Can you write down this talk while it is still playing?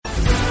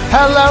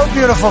Hello,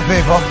 beautiful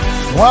people.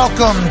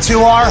 Welcome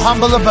to our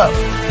humble abode,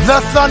 the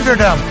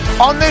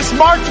ThunderDome, on this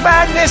March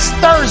Madness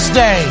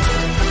Thursday,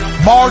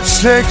 March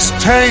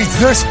 16th.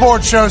 This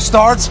sports show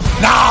starts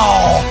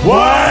now.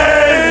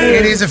 What?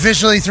 It is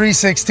officially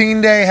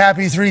 316 Day.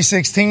 Happy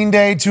 316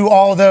 Day to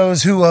all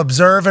those who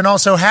observe. And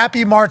also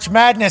happy March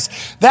Madness.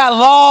 That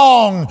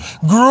long,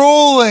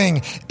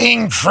 grueling,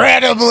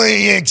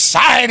 incredibly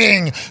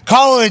exciting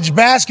college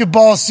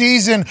basketball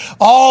season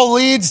all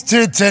leads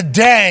to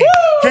today.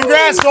 Woo!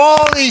 Congrats to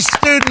all these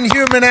student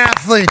human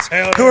athletes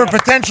who are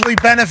potentially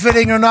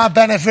benefiting or not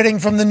benefiting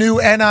from the new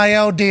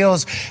NIL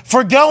deals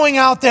for going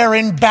out there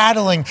and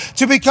battling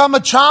to become a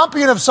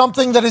champion of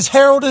something that is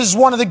heralded as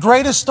one of the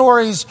greatest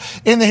stories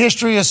in the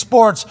history of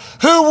sports.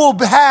 Who will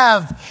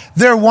have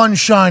their one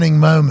shining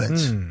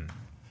moment?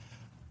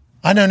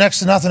 I know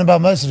next to nothing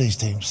about most of these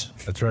teams.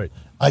 That's right.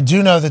 I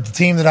do know that the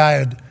team that I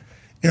had,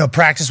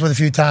 practiced with a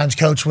few times,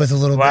 coached with a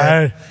little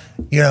bit,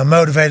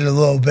 motivated a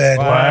little bit.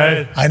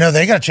 I know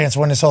they got a chance to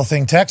win this whole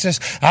thing, Texas.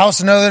 I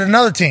also know that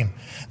another team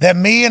that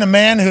me and a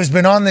man who's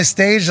been on this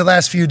stage the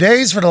last few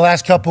days for the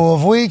last couple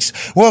of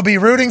weeks will be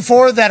rooting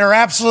for that are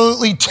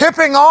absolutely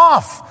tipping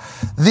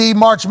off the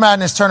March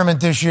Madness tournament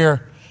this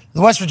year. The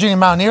West Virginia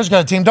Mountaineers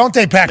got a team, don't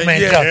they, Pacman?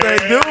 Yeah, they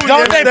do.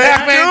 Don't they,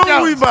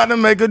 Pacman? We about to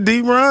make a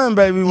deep run,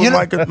 baby. We're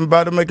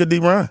about to make a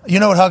deep run. You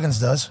know what Huggins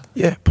does?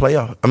 Yeah,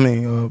 playoff.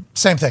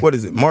 Same thing. What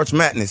is it? March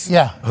Madness.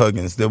 Yeah.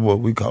 Huggins. That's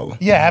what we call them.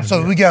 Yeah,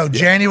 absolutely. We go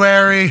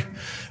January,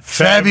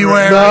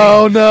 February.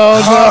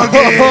 No.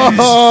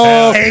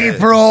 Huggins,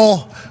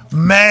 April,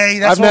 May.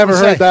 That's I've never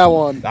heard that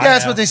one. Yeah,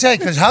 that's what they say,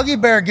 because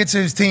Huggy Bear gets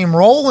his team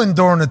rolling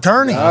during the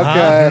tourney.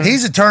 Okay.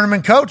 He's a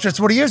tournament coach. That's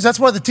what he is. That's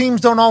why the teams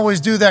don't always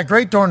do that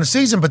great during the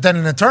season, but then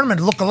in the tournament,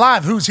 look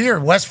alive. Who's here?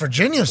 West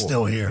Virginia's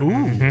still here.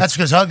 That's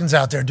because Huggins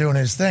out there doing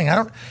his thing.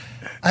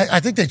 I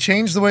think they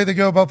changed the way they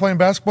go about playing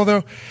basketball,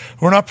 though.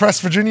 We're not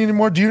Press Virginia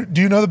anymore. Do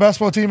you know the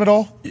basketball team at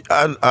all?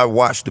 I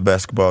watched the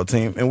basketball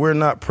team, and we're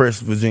not Press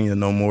Virginia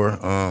no more.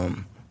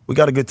 We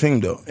got a good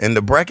team, though. And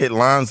the bracket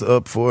lines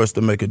up for us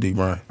to make a deep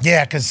run.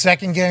 Yeah, because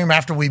second game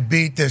after we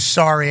beat this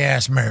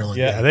sorry-ass Maryland.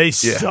 Yeah, they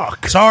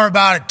suck. Sorry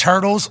about it,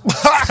 Turtles.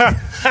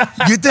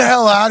 Get the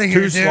hell out of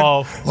here, dude.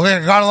 Slow. We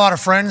got a lot of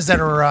friends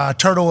that are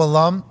Turtle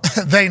alum.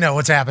 They know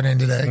what's happening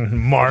today.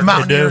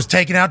 Mountaineers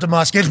taking out the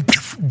musket,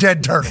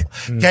 dead turtle.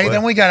 Okay,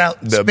 then we got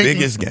out. The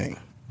biggest game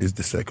is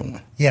the second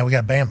one. Yeah, we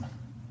got Bama.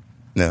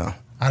 Now,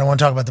 I don't want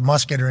to talk about the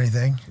musket or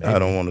anything. I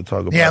don't want to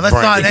talk about let's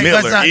Brandon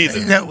not, Miller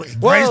either.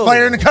 Greatest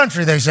player in the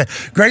country, they said.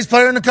 Greatest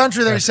player in the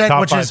country, they said,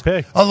 which is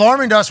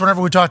alarming to us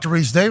whenever we talk to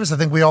Reese Davis. I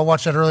think we all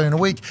watched that earlier in the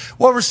week.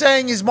 What we're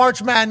saying is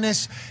March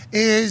Madness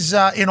is,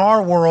 in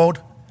our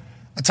world,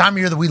 a time of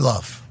year that we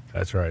love.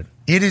 That's right.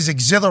 It is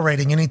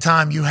exhilarating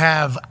anytime you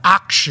have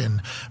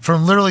action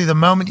from literally the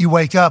moment you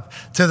wake up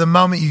to the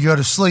moment you go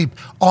to sleep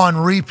on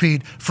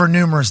repeat for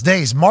numerous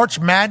days. March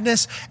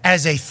Madness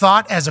as a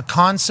thought, as a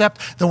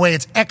concept, the way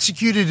it's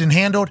executed and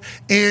handled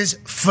is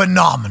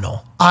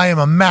phenomenal. I am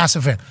a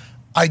massive fan.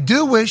 I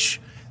do wish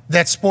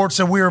that sports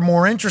that we are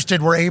more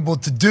interested were able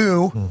to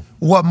do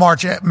what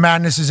March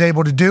Madness is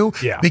able to do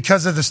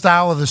because of the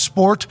style of the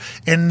sport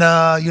and,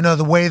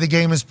 the way the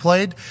game is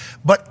played.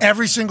 But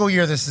every single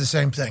year, this is the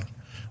same thing.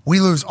 We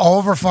lose all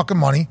of our fucking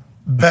money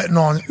betting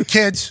on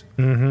kids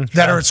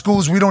that are at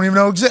schools we don't even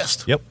know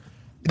exist. Yep.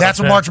 That's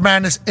what March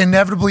Madness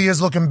inevitably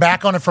is, looking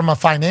back on it from a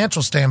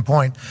financial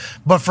standpoint.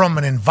 But from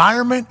an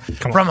environment,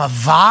 from a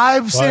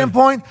vibe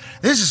standpoint,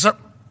 this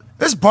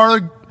is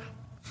part of